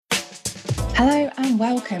Hello and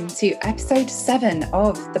welcome to episode 7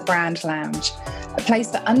 of The Brand Lounge, a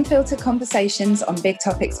place for unfiltered conversations on big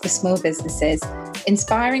topics for small businesses,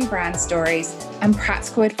 inspiring brand stories, and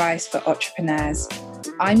practical advice for entrepreneurs.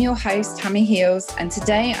 I'm your host, Tammy Heels, and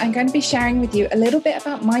today I'm going to be sharing with you a little bit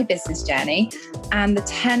about my business journey and the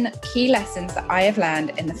 10 key lessons that I have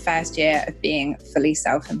learned in the first year of being fully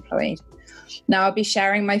self-employed. Now, I'll be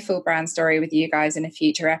sharing my full brand story with you guys in a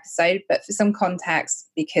future episode, but for some context,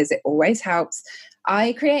 because it always helps,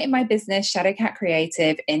 I created my business, Shadowcat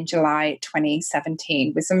Creative, in July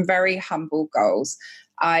 2017 with some very humble goals.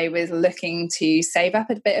 I was looking to save up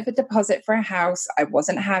a bit of a deposit for a house. I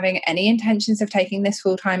wasn't having any intentions of taking this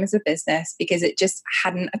full-time as a business because it just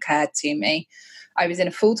hadn't occurred to me. I was in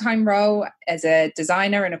a full-time role as a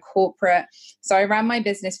designer in a corporate. So I ran my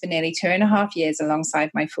business for nearly 2.5 years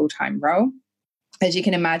alongside my full-time role. As you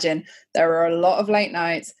can imagine, there were a lot of late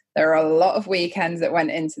nights. There were a lot of weekends that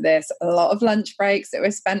went into this, a lot of lunch breaks that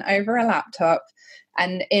were spent over a laptop.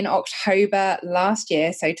 And in October last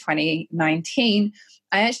year, so 2019,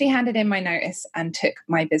 I actually handed in my notice and took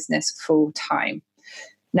my business full time.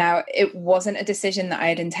 Now, it wasn't a decision that I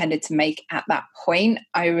had intended to make at that point.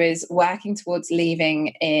 I was working towards leaving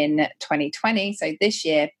in 2020, so this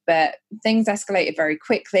year, but things escalated very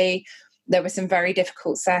quickly. There were some very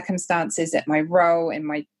difficult circumstances at my role, in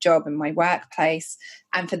my job, in my workplace.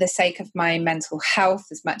 And for the sake of my mental health,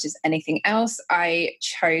 as much as anything else, I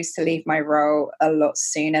chose to leave my role a lot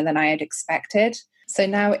sooner than I had expected. So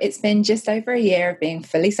now it's been just over a year of being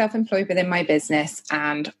fully self-employed within my business,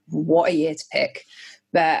 and what a year to pick.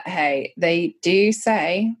 But hey, they do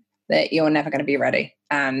say that you're never going to be ready.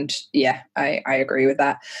 And yeah, I agree with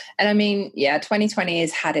that. And I mean, yeah, 2020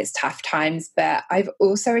 has had its tough times, but I've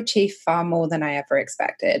also achieved far more than I ever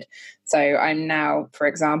expected. So I'm now, for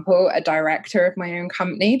example, a director of my own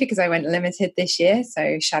company because I went limited this year. So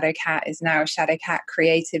Shadowcat is now Shadowcat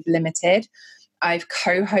Creative Limited. I've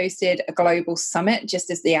co-hosted a global summit just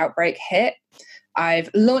as the outbreak hit. I've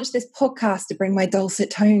launched this podcast to bring my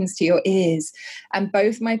dulcet tones to your ears. And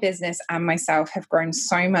both my business and myself have grown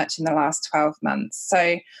so much in the last 12 months.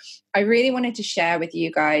 So I really wanted to share with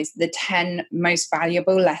you guys the 10 most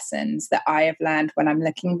valuable lessons that I have learned when I'm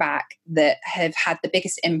looking back that have had the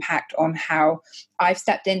biggest impact on how I've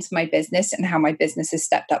stepped into my business and how my business has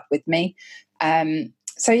stepped up with me.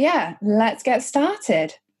 So yeah, let's get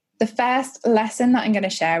started. The first lesson that I'm going to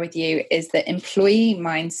share with you is that employee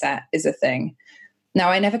mindset is a thing. Now,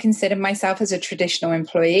 I never considered myself as a traditional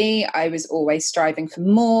employee. I was always striving for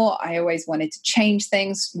more. I always wanted to change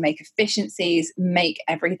things, make efficiencies, make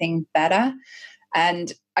everything better.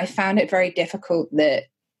 And I found it very difficult that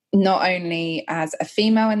not only as a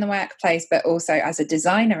female in the workplace, but also as a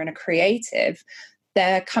designer and a creative,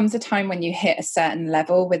 there comes a time when you hit a certain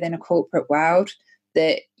level within a corporate world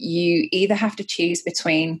that you either have to choose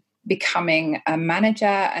between becoming a manager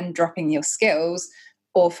and dropping your skills,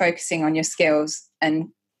 or focusing on your skills and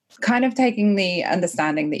kind of taking the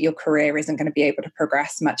understanding that your career isn't going to be able to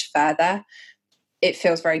progress much further. It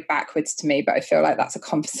feels very backwards to me, but I feel like that's a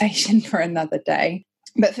conversation for another day.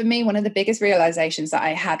 But for me, one of the biggest realizations that I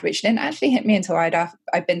had, which didn't actually hit me until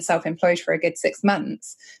I'd been self-employed for a good 6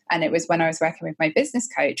 months, and it was when I was working with my business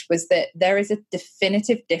coach, was that there is a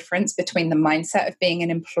definitive difference between the mindset of being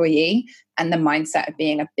an employee and the mindset of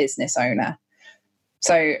being a business owner.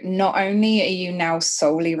 So not only are you now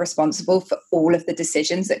solely responsible for all of the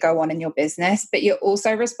decisions that go on in your business, but you're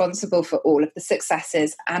also responsible for all of the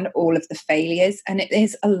successes and all of the failures. And it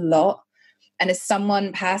is a lot. And as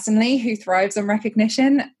someone personally who thrives on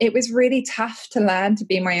recognition, it was really tough to learn to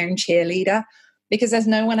be my own cheerleader because there's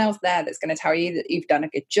no one else there that's going to tell you that you've done a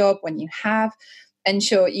good job when you have. And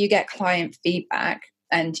sure, you get client feedback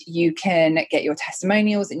and you can get your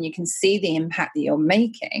testimonials and you can see the impact that you're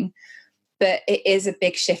making. But it is a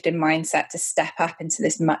big shift in mindset to step up into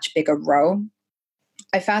this much bigger role.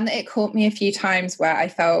 I found that it caught me a few times where I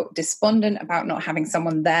felt despondent about not having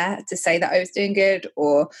someone there to say that I was doing good,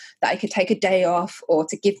 or that I could take a day off, or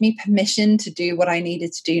to give me permission to do what I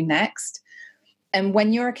needed to do next. And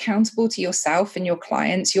when you're accountable to yourself and your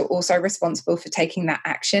clients, you're also responsible for taking that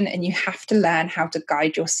action, and you have to learn how to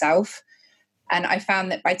guide yourself. And I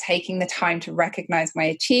found that by taking the time to recognize my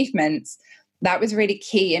achievements, that was really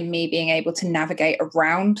key in me being able to navigate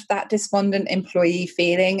around that despondent employee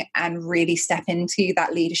feeling and really step into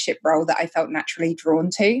that leadership role that I felt naturally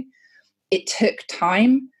drawn to. It took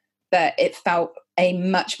time, but it felt a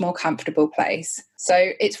much more comfortable place.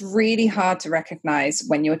 So it's really hard to recognize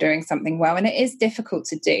when you're doing something well, and it is difficult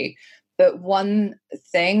to do. But one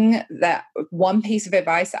piece of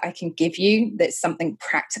advice that I can give you that's something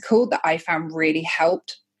practical that I found really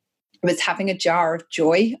helped was having a jar of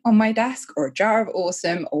joy on my desk, or a jar of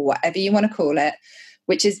awesome, or whatever you want to call it,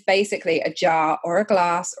 which is basically a jar or a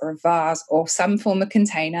glass or a vase or some form of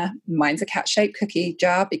container. Mine's a cat-shaped cookie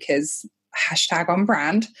jar because #on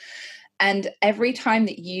brand. And every time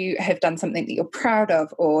that you have done something that you're proud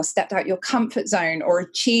of, or stepped out your comfort zone, or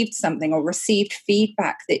achieved something, or received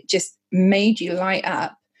feedback that just made you light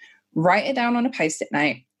up, write it down on a Post-it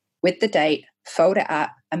note with the date, fold it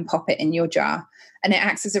up and pop it in your jar. And it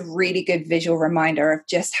acts as a really good visual reminder of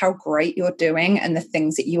just how great you're doing and the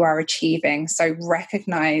things that you are achieving. So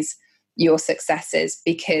recognize your successes,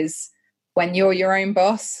 because when you're your own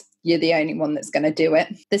boss, you're the only one that's going to do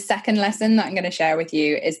it. The second lesson that I'm going to share with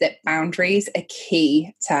you is that boundaries are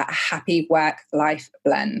key to a happy work-life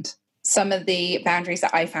blend. Some of the boundaries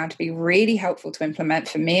that I found to be really helpful to implement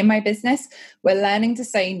for me in my business were learning to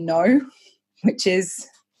say no, which is,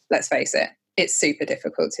 let's face it, it's super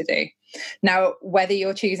difficult to do. Now, whether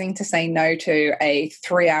you're choosing to say no to a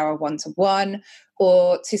 3-hour one-to-one,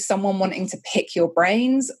 or to someone wanting to pick your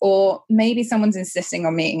brains, or maybe someone's insisting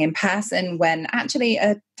on meeting in person when actually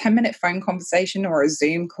a 10-minute phone conversation or a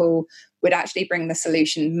Zoom call would actually bring the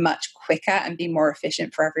solution much quicker and be more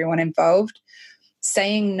efficient for everyone involved.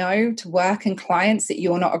 Saying no to work and clients that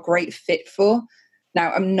you're not a great fit for.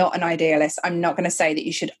 Now, I'm not an idealist. I'm not going to say that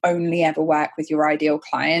you should only ever work with your ideal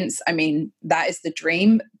clients. I mean, that is the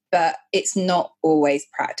dream, but it's not always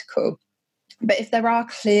practical. But if there are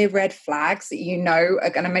clear red flags that you know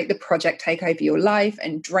are going to make the project take over your life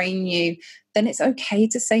and drain you, then it's okay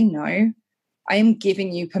to say no. I am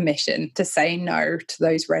giving you permission to say no to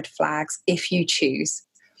those red flags if you choose.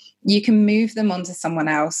 You can move them on to someone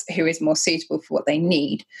else who is more suitable for what they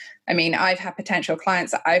need. I mean, I've had potential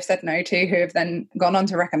clients that I've said no to who have then gone on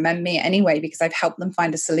to recommend me anyway, because I've helped them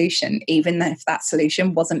find a solution, even if that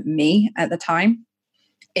solution wasn't me at the time.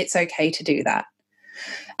 It's okay to do that.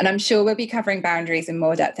 And I'm sure we'll be covering boundaries in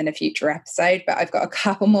more depth in a future episode, but I've got a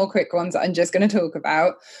couple more quick ones that I'm just going to talk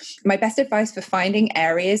about. My best advice for finding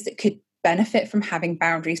areas that could benefit from having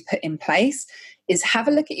boundaries put in place is have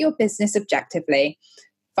a look at your business objectively,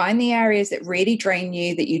 find the areas that really drain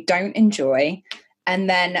you, that you don't enjoy, and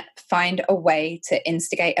then find a way to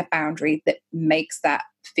instigate a boundary that makes that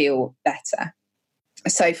feel better.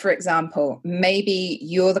 So, for example, maybe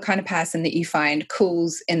you're the kind of person that you find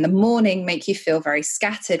calls in the morning make you feel very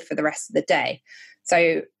scattered for the rest of the day.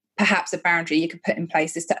 So perhaps a boundary you could put in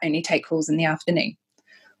place is to only take calls in the afternoon.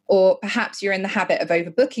 Or perhaps you're in the habit of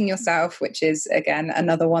overbooking yourself, which is, again,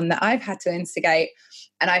 another one that I've had to instigate.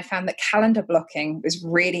 And I found that calendar blocking was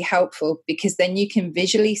really helpful, because then you can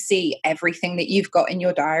visually see everything that you've got in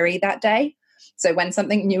your diary that day. So when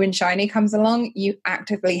something new and shiny comes along, you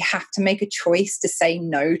actively have to make a choice to say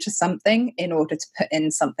no to something in order to put in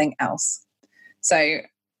something else. So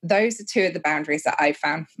those are two of the boundaries that I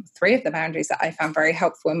found, three of the boundaries that I found very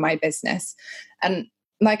helpful in my business. And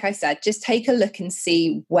like I said, just take a look and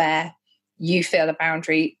see where you feel a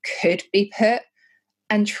boundary could be put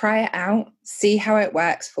and try it out, see how it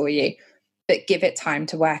works for you, but give it time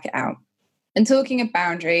to work it out. And talking of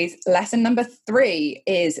boundaries, lesson number 3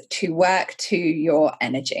 is to work to your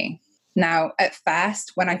energy. Now, at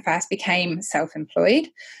first, when I first became self-employed,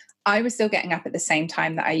 I was still getting up at the same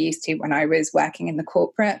time that I used to when I was working in the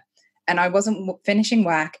corporate. And I wasn't finishing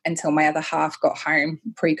work until my other half got home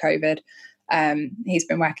pre-COVID. He's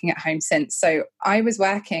been working at home since. So I was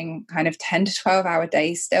working kind of 10 to 12 hour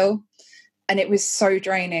days still. And it was so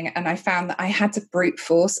draining. And I found that I had to brute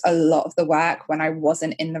force a lot of the work when I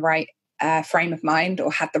wasn't in the right frame of mind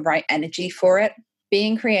or had the right energy for it.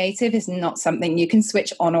 Being creative is not something you can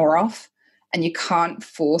switch on or off, and you can't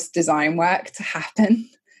force design work to happen.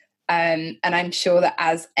 And I'm sure that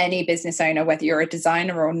as any business owner, whether you're a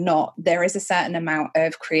designer or not, there is a certain amount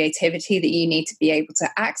of creativity that you need to be able to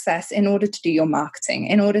access in order to do your marketing,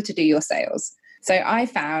 in order to do your sales. So I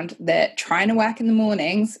found that trying to work in the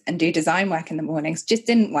mornings and do design work in the mornings just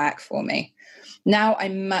didn't work for me. Now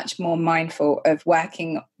I'm much more mindful of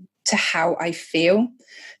working to how I feel.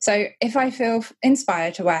 So if I feel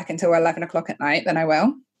inspired to work until 11 o'clock at night, then I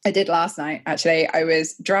will. I did last night, actually. I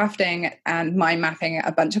was drafting and mind mapping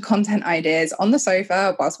a bunch of content ideas on the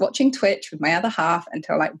sofa whilst watching Twitch with my other half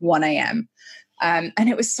until like 1 a.m. And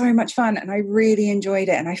it was so much fun and I really enjoyed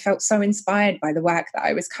it. And I felt so inspired by the work that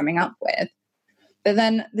I was coming up with. But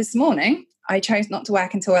then this morning, I chose not to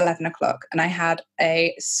work until 11 o'clock and I had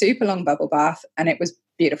a super long bubble bath and it was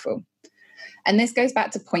beautiful. And this goes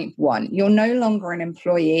back to point 1. You're no longer an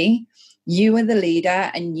employee. You are the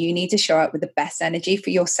leader and you need to show up with the best energy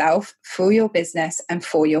for yourself, for your business, and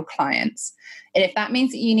for your clients. And if that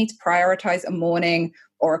means that you need to prioritize a morning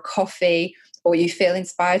or a coffee or you feel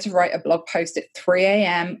inspired to write a blog post at 3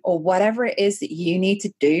 a.m. or whatever it is that you need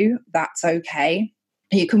to do, that's okay.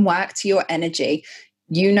 You can work to your energy.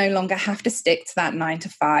 You no longer have to stick to that 9 to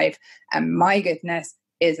 5. And my goodness,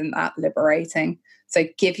 isn't that liberating? So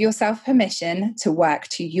give yourself permission to work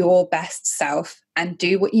to your best self and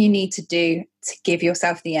do what you need to do to give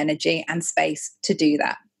yourself the energy and space to do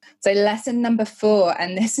that. So lesson number 4,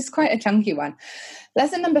 and this is quite a chunky one.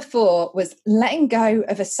 Lesson number 4 was letting go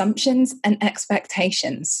of assumptions and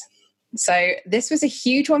expectations. So this was a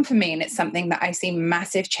huge one for me, and it's something that I see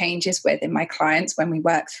massive changes with in my clients when we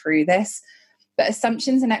work through this. But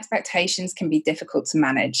assumptions and expectations can be difficult to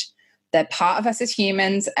manage. They're part of us as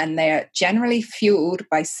humans, and they are generally fueled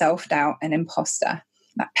by self-doubt and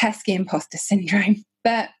that pesky imposter syndrome.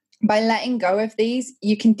 But by letting go of these,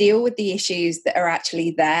 you can deal with the issues that are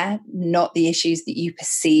actually there, not the issues that you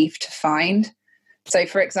perceive to find. So,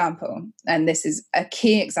 for example, and this is a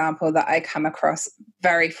key example that I come across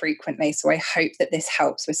very frequently, so I hope that this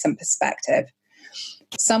helps with some perspective.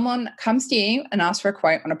 Someone comes to you and asks for a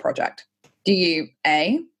quote on a project. Do you,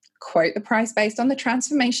 A, quote the price based on the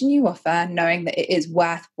transformation you offer, knowing that it is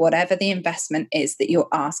worth whatever the investment is that you're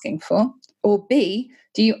asking for? Or B,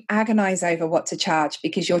 do you agonize over what to charge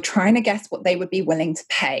because you're trying to guess what they would be willing to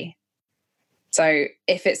pay? So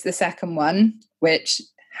if it's the second one, which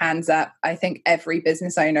hands up, I think every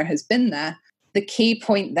business owner has been there, the key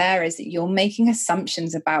point there is that you're making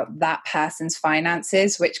assumptions about that person's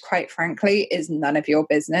finances, which quite frankly is none of your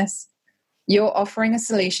business. You're offering a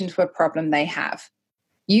solution to a problem they have.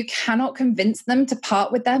 You cannot convince them to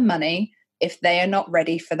part with their money if they are not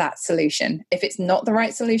ready for that solution. If it's not the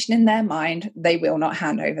right solution in their mind, they will not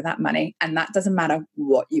hand over that money. And that doesn't matter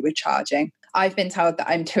what you were charging. I've been told that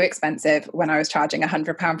I'm too expensive when I was charging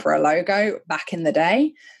 £100 for a logo back in the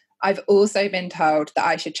day. I've also been told that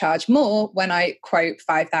I should charge more when I quote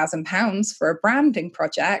 £5,000 for a branding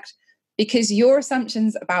project, because your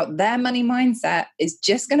assumptions about their money mindset is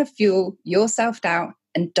just going to fuel your self-doubt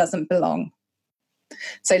and doesn't belong.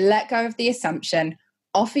 So let go of the assumption,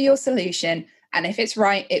 offer your solution, and if it's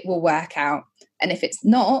right, it will work out. And if it's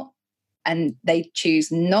not, and they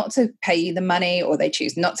choose not to pay you the money, or they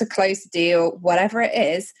choose not to close the deal, whatever it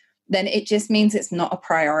is, then it just means it's not a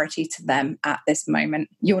priority to them at this moment.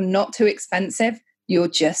 You're not too expensive, you're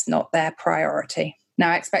just not their priority.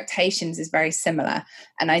 Now, expectations is very similar.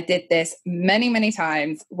 And I did this many, many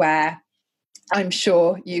times where I'm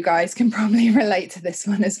sure you guys can probably relate to this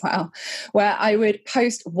one as well, where I would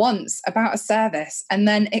post once about a service and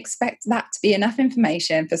then expect that to be enough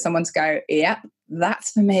information for someone to go, yep,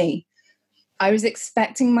 that's for me. I was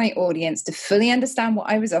expecting my audience to fully understand what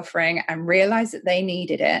I was offering and realize that they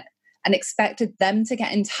needed it, and expected them to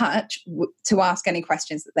get in touch to ask any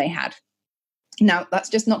questions that they had. Now, that's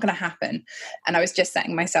just not going to happen. And I was just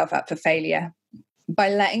setting myself up for failure. By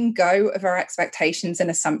letting go of our expectations and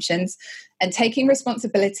assumptions and taking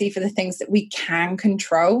responsibility for the things that we can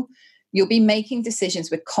control, you'll be making decisions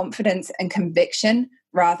with confidence and conviction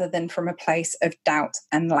rather than from a place of doubt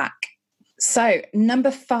and lack. So, number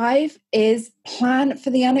 5 is plan for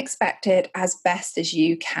the unexpected as best as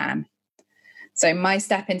you can. So my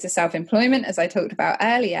step into self-employment, as I talked about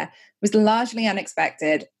earlier, was largely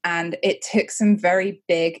unexpected, and it took some very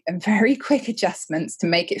big and very quick adjustments to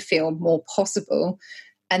make it feel more possible.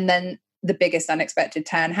 And then the biggest unexpected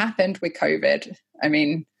turn happened with COVID. I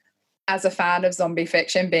mean, as a fan of zombie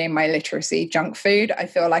fiction being my literacy junk food, I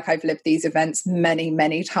feel like I've lived these events many,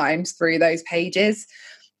 many times through those pages.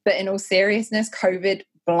 But in all seriousness, COVID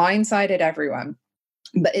blindsided everyone.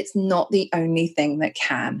 But it's not the only thing that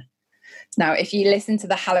can. Now, if you listen to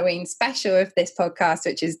the Halloween special of this podcast,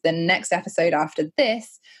 which is the next episode after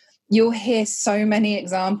this, you'll hear so many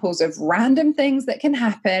examples of random things that can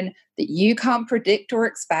happen that you can't predict or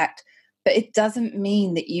expect, but it doesn't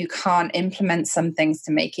mean that you can't implement some things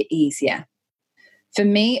to make it easier. For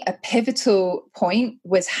me, a pivotal point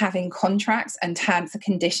was having contracts and terms and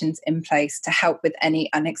conditions in place to help with any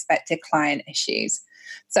unexpected client issues.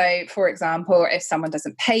 So, for example, if someone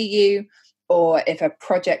doesn't pay you, or if a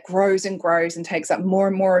project grows and grows and takes up more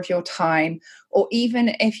and more of your time, or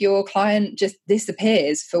even if your client just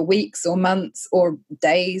disappears for weeks or months or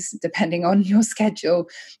days, depending on your schedule,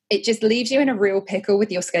 it just leaves you in a real pickle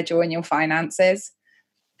with your schedule and your finances.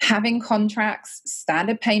 Having contracts,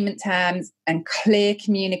 standard payment terms, and clear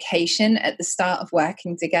communication at the start of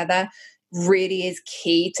working together really is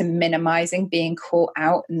key to minimizing being caught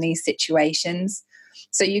out in these situations.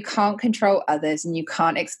 So you can't control others and you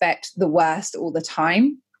can't expect the worst all the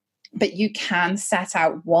time, but you can set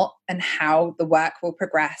out what and how the work will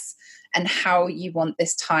progress and how you want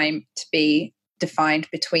this time to be defined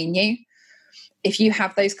between you. if you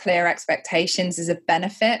have those clear expectations as a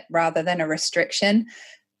benefit rather than a restriction.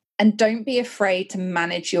 And don't be afraid to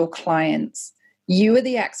manage your clients. You are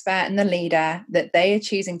the expert and the leader that they are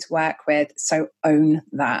choosing to work with, so own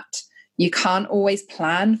that. You can't always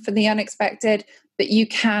plan for the unexpected, but you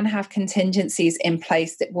can have contingencies in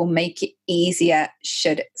place that will make it easier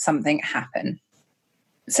should something happen.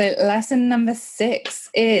 So lesson number 6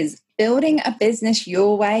 is building a business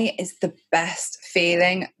your way is the best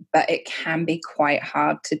feeling, but it can be quite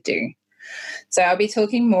hard to do. So I'll be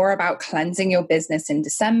talking more about cleansing your business in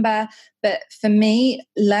December. But for me,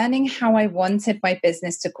 learning how I wanted my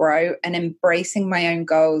business to grow and embracing my own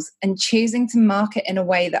goals and choosing to market in a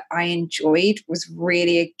way that I enjoyed was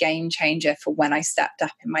really a game changer for when I stepped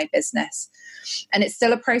up in my business. And it's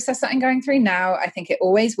still a process that I'm going through now. I think it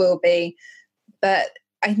always will be. But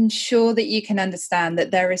I'm sure that you can understand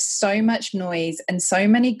that there is so much noise and so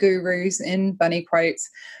many gurus in bunny quotes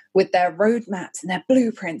with their roadmaps and their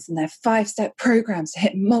blueprints and their 5-step programs to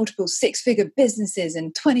hit multiple 6-figure businesses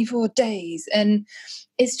in 24 days. And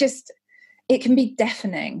it's just, it can be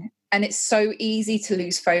deafening. And it's so easy to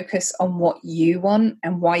lose focus on what you want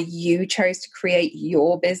and why you chose to create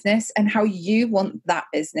your business and how you want that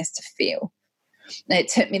business to feel. And it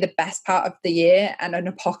took me the best part of the year and an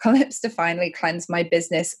apocalypse to finally cleanse my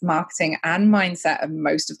business, marketing, and mindset of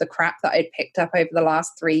most of the crap that I'd picked up over the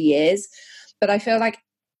last 3 years. But I feel like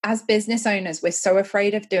as business owners, we're so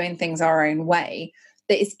afraid of doing things our own way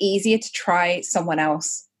that it's easier to try someone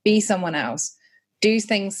else, be someone else, do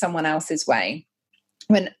things someone else's way,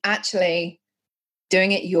 when actually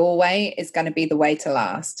doing it your way is going to be the way to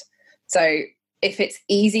last. So if it's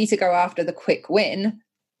easy to go after the quick win,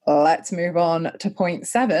 let's move on to point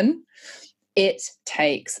 7. It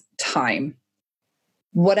takes time.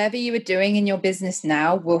 Whatever you are doing in your business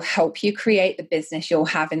now will help you create the business you'll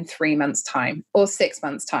have in 3 months' time, or 6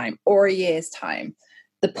 months' time, or a year's time.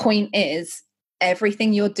 The point is,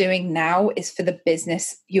 everything you're doing now is for the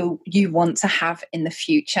business you want to have in the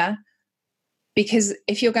future. Because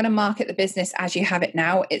if you're going to market the business as you have it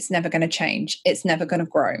now, it's never going to change. It's never going to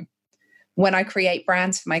grow. When I create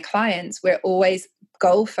brands for my clients, we're always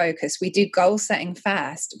goal focused. We do goal setting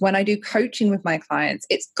first. When I do coaching with my clients,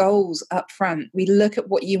 it's goals up front. We look at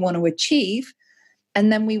what you want to achieve,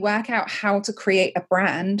 and then we work out how to create a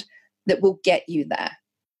brand that will get you there.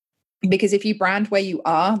 Because if you brand where you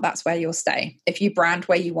are, that's where you'll stay. If you brand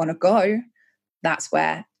where you want to go, that's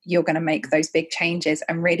where you're going to make those big changes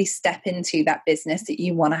and really step into that business that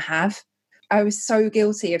you want to have. I was so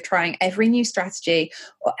guilty of trying every new strategy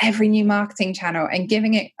or every new marketing channel and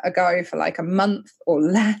giving it a go for like a month or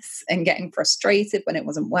less and getting frustrated when it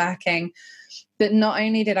wasn't working. But not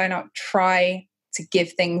only did I not try to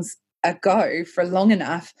give things a go for long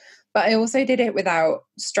enough, but I also did it without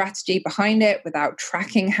strategy behind it, without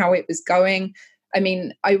tracking how it was going. I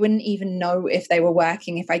mean, I wouldn't even know if they were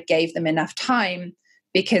working if I gave them enough time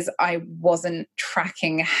because I wasn't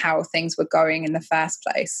tracking how things were going in the first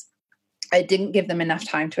place. I didn't give them enough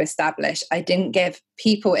time to establish. I didn't give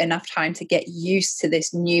people enough time to get used to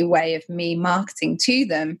this new way of me marketing to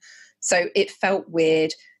them. So it felt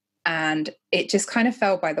weird and it just kind of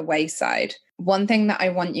fell by the wayside. One thing that I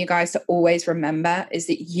want you guys to always remember is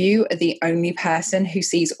that you are the only person who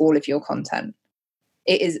sees all of your content.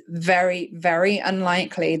 It is very, very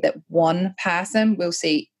unlikely that one person will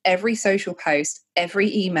see every social post,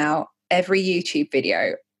 every email, every YouTube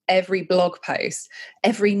video, every blog post,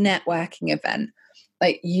 every networking event.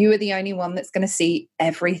 Like, you are the only one that's going to see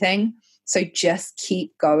everything. So just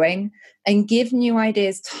keep going and give new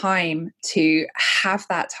ideas time to have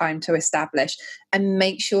that time to establish, and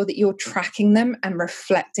make sure that you're tracking them and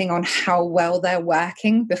reflecting on how well they're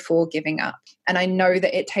working before giving up. And I know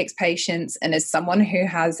that it takes patience. And as someone who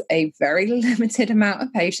has a very limited amount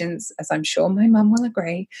of patience, as I'm sure my mum will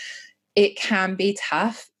agree, it can be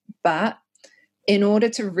tough. But in order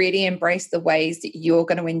to really embrace the ways that you're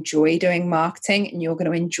going to enjoy doing marketing and you're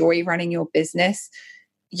going to enjoy running your business,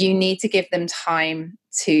 you need to give them time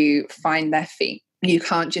to find their feet. You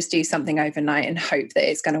can't just do something overnight and hope that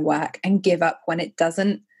it's going to work and give up when it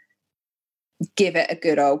doesn't. Give it a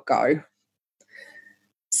good old go.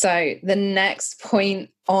 So the next point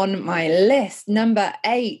on my list, number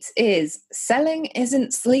 8, is selling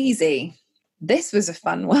isn't sleazy. This was a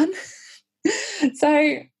fun one.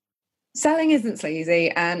 So selling isn't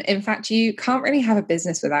sleazy. And in fact, you can't really have a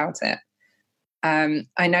business without it.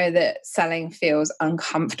 I know that selling feels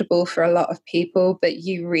uncomfortable for a lot of people, but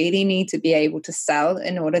you really need to be able to sell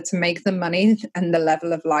in order to make the money and the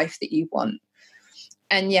level of life that you want.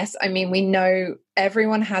 And yes, I mean, we know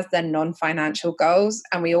everyone has their non-financial goals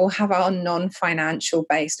and we all have our non-financial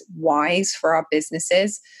based whys for our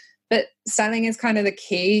businesses. But selling is kind of the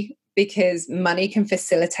key because money can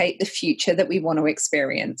facilitate the future that we want to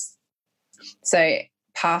experience. So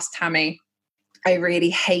past Tammy, I really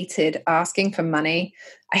hated asking for money.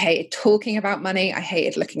 I hated talking about money. I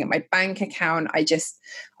hated looking at my bank account.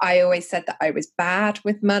 I always said that I was bad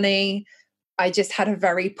with money. I just had a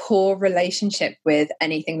very poor relationship with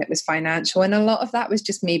anything that was financial. And a lot of that was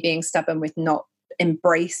just me being stubborn with not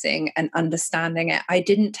embracing and understanding it. I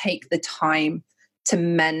didn't take the time to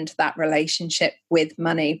mend that relationship with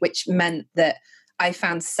money, which meant that I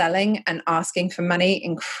found selling and asking for money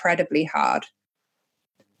incredibly hard.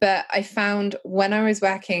 But I found when I was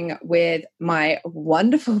working with my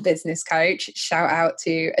wonderful business coach, shout out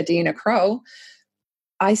to Adina Kroll,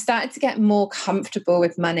 I started to get more comfortable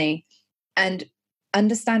with money and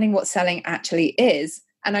understanding what selling actually is.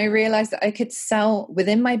 And I realized that I could sell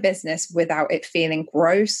within my business without it feeling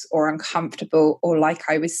gross or uncomfortable or like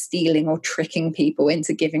I was stealing or tricking people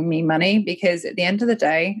into giving me money, because at the end of the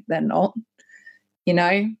day, they're not. You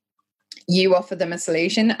know, you offer them a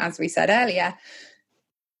solution, as we said earlier,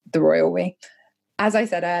 the royal we. As I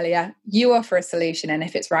said earlier, you offer a solution, and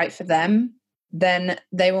if it's right for them, then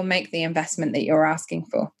they will make the investment that you're asking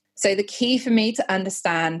for. So the key for me to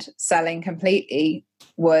understand selling completely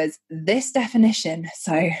was this definition.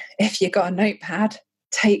 So if you got a notepad,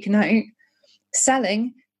 take note.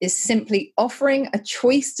 Selling is simply offering a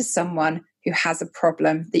choice to someone who has a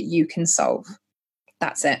problem that you can solve.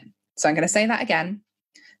 That's it. So I'm going to say that again.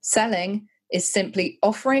 Selling is simply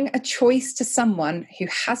offering a choice to someone who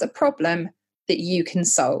has a problem that you can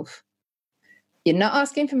solve. You're not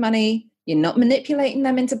asking for money. You're not manipulating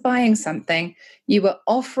them into buying something. You are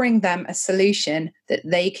offering them a solution that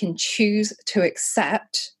they can choose to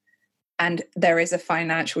accept, and there is a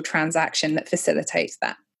financial transaction that facilitates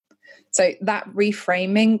that. So that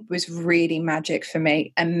reframing was really magic for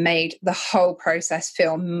me and made the whole process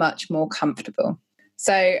feel much more comfortable.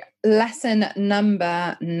 So lesson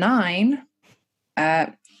number 9,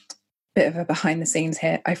 bit of a behind the scenes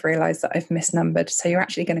here. I've realized that I've misnumbered. So you're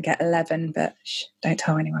actually going to get 11, but don't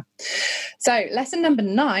tell anyone. So lesson number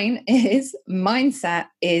 9 is mindset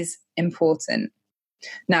is important.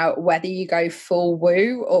 Now, whether you go full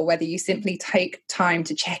woo or whether you simply take time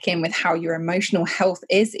to check in with how your emotional health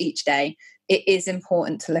is each day, it is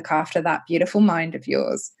important to look after that beautiful mind of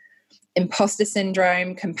yours. Imposter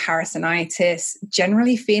syndrome, comparisonitis,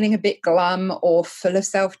 generally feeling a bit glum or full of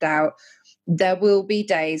self-doubt, there will be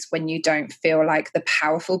days when you don't feel like the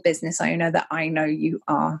powerful business owner that I know you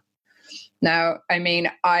are. Now, I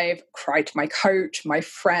mean, I've cried to my coach, my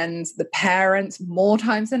friends, the parents more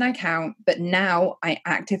times than I count, but now I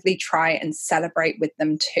actively try and celebrate with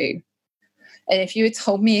them too. And if you had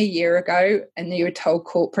told me a year ago and you had told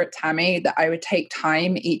corporate Tammy that I would take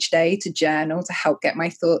time each day to journal to help get my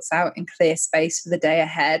thoughts out and clear space for the day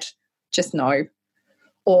ahead, just no.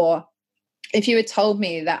 Or if you had told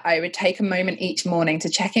me that I would take a moment each morning to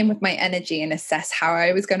check in with my energy and assess how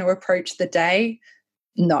I was going to approach the day,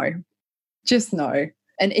 no, just no.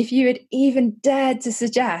 And if you had even dared to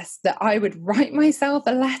suggest that I would write myself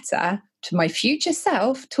a letter to my future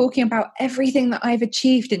self talking about everything that I've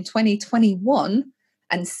achieved in 2021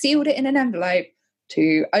 and sealed it in an envelope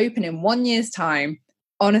to open in 1 year's time,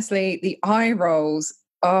 honestly, the eye rolls,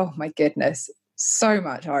 oh my goodness, so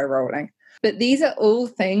much eye rolling. But these are all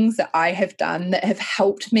things that I have done that have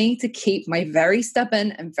helped me to keep my very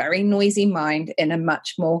stubborn and very noisy mind in a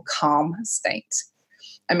much more calm state.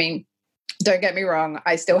 I mean, don't get me wrong,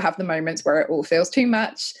 I still have the moments where it all feels too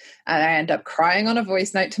much and I end up crying on a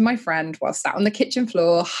voice note to my friend while sat on the kitchen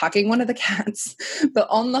floor, hugging one of the cats. But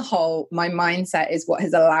on the whole, my mindset is what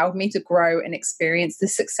has allowed me to grow and experience the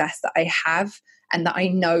success that I have and that I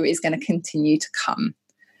know is going to continue to come.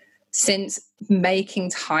 Since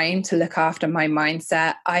making time to look after my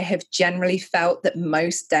mindset, I have generally felt that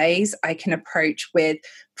most days I can approach with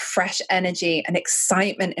fresh energy and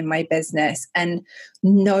excitement in my business, and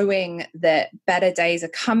knowing that better days are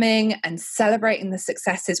coming and celebrating the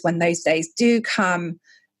successes when those days do come.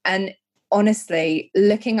 And honestly,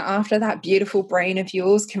 looking after that beautiful brain of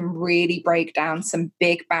yours can really break down some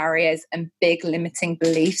big barriers and big limiting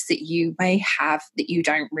beliefs that you may have that you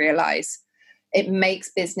don't realize. It makes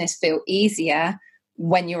business feel easier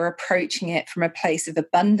when you're approaching it from a place of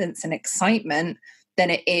abundance and excitement than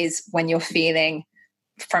it is when you're feeling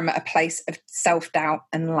from a place of self-doubt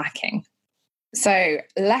and lacking. So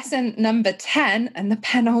lesson number 10, and the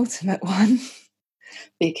penultimate one,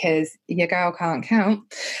 because your girl can't count.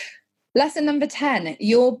 Lesson number 10,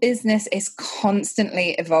 your business is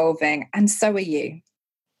constantly evolving, and so are you.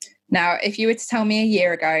 Now, if you were to tell me a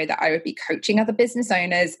year ago that I would be coaching other business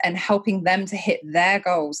owners and helping them to hit their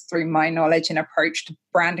goals through my knowledge and approach to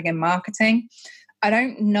branding and marketing, I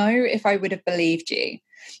don't know if I would have believed you.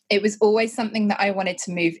 It was always something that I wanted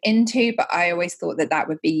to move into, but I always thought that that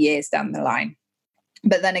would be years down the line.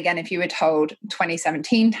 But then again, if you had told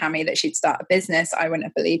 2017 Tammy that she'd start a business, I wouldn't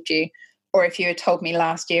have believed you. Or if you had told me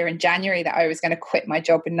last year in January that I was going to quit my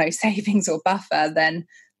job with no savings or buffer, then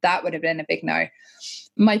that would have been a big no.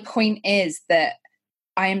 My point is that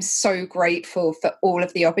I am so grateful for all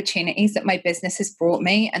of the opportunities that my business has brought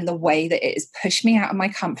me and the way that it has pushed me out of my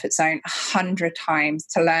comfort zone 100 times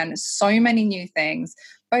to learn so many new things,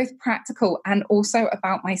 both practical and also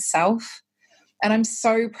about myself. And I'm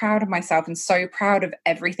so proud of myself and so proud of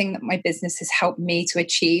everything that my business has helped me to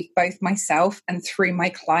achieve, both myself and through my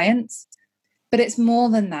clients. But it's more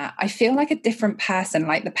than that. I feel like a different person,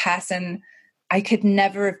 like the person I could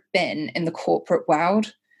never have been in the corporate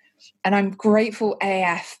world. And I'm grateful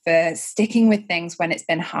AF for sticking with things when it's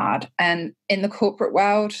been hard. And in the corporate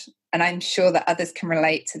world, and I'm sure that others can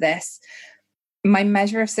relate to this, my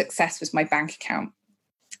measure of success was my bank account.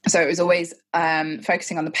 So it was always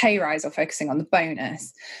focusing on the pay rise or focusing on the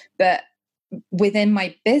bonus. But within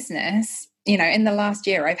my business, you know, in the last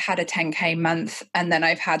year, I've had a 10K month, and then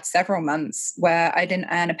I've had several months where I didn't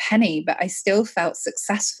earn a penny, but I still felt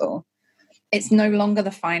successful. It's no longer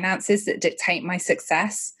the finances that dictate my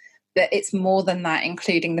success, but it's more than that,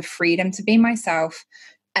 including the freedom to be myself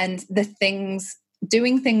and the things,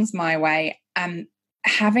 doing things my way, and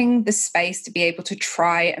having the space to be able to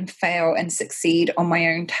try and fail and succeed on my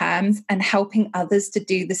own terms, and helping others to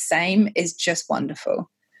do the same is just wonderful.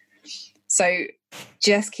 So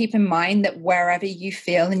just keep in mind that wherever you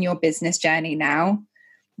feel in your business journey now,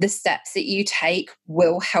 the steps that you take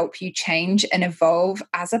will help you change and evolve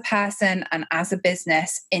as a person and as a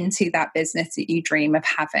business into that business that you dream of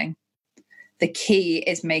having. The key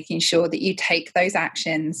is making sure that you take those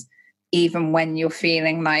actions even when you're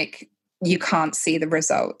feeling like you can't see the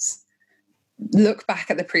results. Look back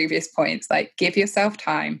at the previous points, like give yourself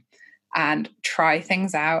time and try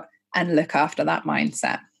things out and look after that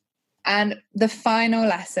mindset. And the final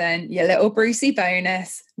lesson, your little Brucey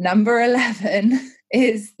bonus, number 11,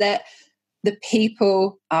 is that the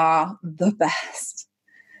people are the best.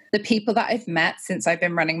 The people that I've met since I've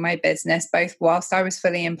been running my business, both whilst I was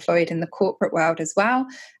fully employed in the corporate world as well,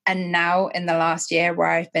 and now in the last year where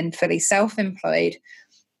I've been fully self-employed,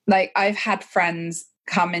 like I've had friends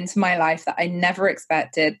come into my life that I never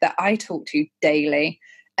expected, that I talk to daily,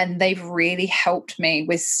 and they've really helped me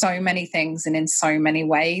with so many things and in so many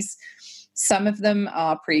ways. Some of them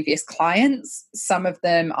are previous clients. Some of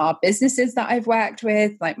them are businesses that I've worked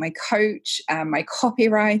with, like my coach, my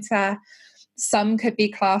copywriter. Some could be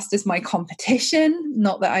classed as my competition.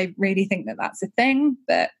 Not that I really think that that's a thing,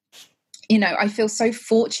 but you know, I feel so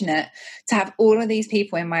fortunate to have all of these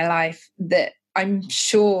people in my life that I'm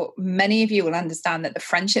sure many of you will understand that the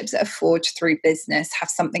friendships that are forged through business have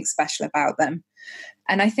something special about them.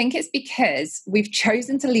 And I think it's because we've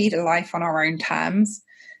chosen to lead a life on our own terms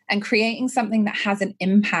and creating something that has an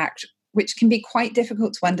impact, which can be quite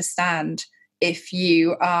difficult to understand if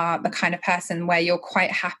you are the kind of person where you're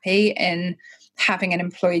quite happy in having an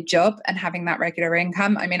employed job and having that regular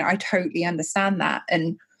income. I mean, I totally understand that.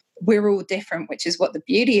 And we're all different, which is what the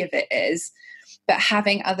beauty of it is. But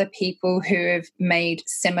having other people who have made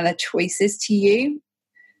similar choices to you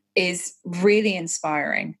is really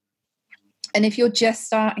inspiring. And if you're just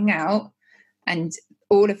starting out and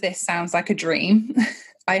all of this sounds like a dream,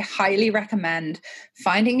 I highly recommend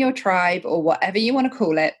finding your tribe or whatever you want to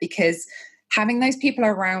call it, because having those people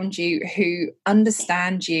around you who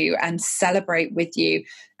understand you and celebrate with you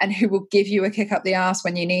and who will give you a kick up the arse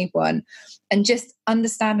when you need one and just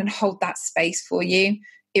understand and hold that space for you,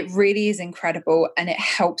 it really is incredible, and it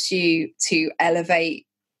helps you to elevate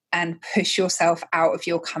and push yourself out of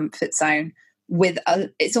your comfort zone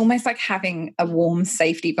it's almost like having a warm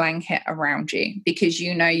safety blanket around you, because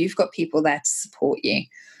you know you've got people there to support you.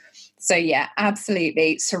 So yeah,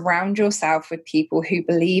 absolutely. Surround yourself with people who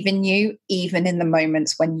believe in you, even in the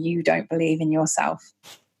moments when you don't believe in yourself.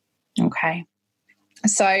 Okay.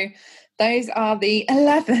 So those are the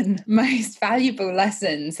 11 most valuable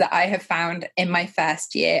lessons that I have found in my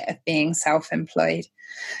first year of being self-employed.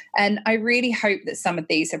 And I really hope that some of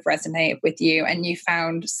these have resonated with you and you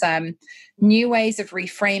found some new ways of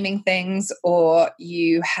reframing things, or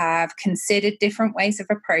you have considered different ways of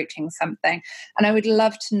approaching something. And I would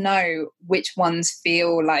love to know which ones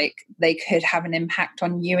feel like they could have an impact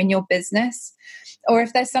on you and your business, or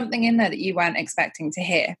if there's something in there that you weren't expecting to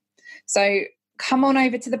hear. So come on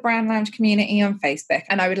over to the Brand Lounge community on Facebook,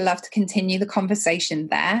 and I would love to continue the conversation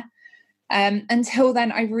there. Until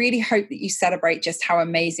then, I really hope that you celebrate just how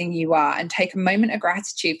amazing you are and take a moment of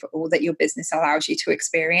gratitude for all that your business allows you to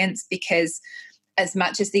experience, because as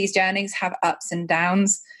much as these journeys have ups and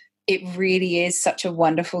downs, it really is such a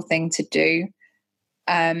wonderful thing to do.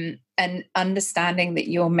 And understanding that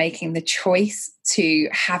you're making the choice to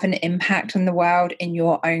have an impact on the world in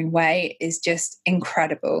your own way is just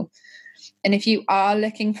incredible. And if you are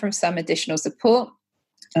looking for some additional support,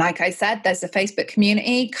 like I said, there's a Facebook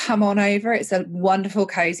community. Come on over. It's a wonderful,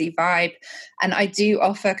 cozy vibe. And I do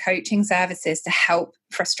offer coaching services to help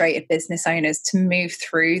frustrated business owners to move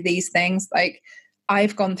through these things. Like,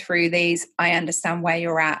 I've gone through these. I understand where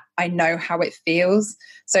you're at. I know how it feels.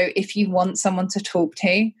 So if you want someone to talk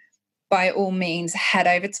to, by all means, head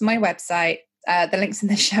over to my website. The link's in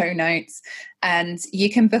the show notes, and you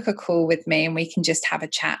can book a call with me and we can just have a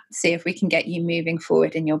chat, see if we can get you moving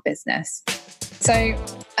forward in your business. So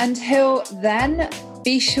until then,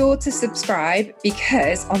 be sure to subscribe,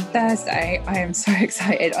 because on Thursday, I am so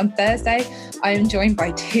excited. On Thursday, I am joined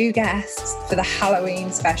by 2 guests for the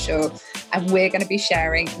Halloween special, and we're going to be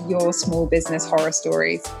sharing your small business horror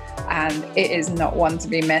stories, and it is not one to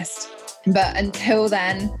be missed. But until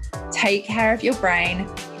then, take care of your brain,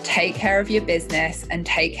 take care of your business, and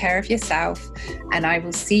take care of yourself. And I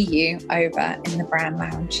will see you over in the Brand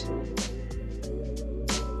Lounge.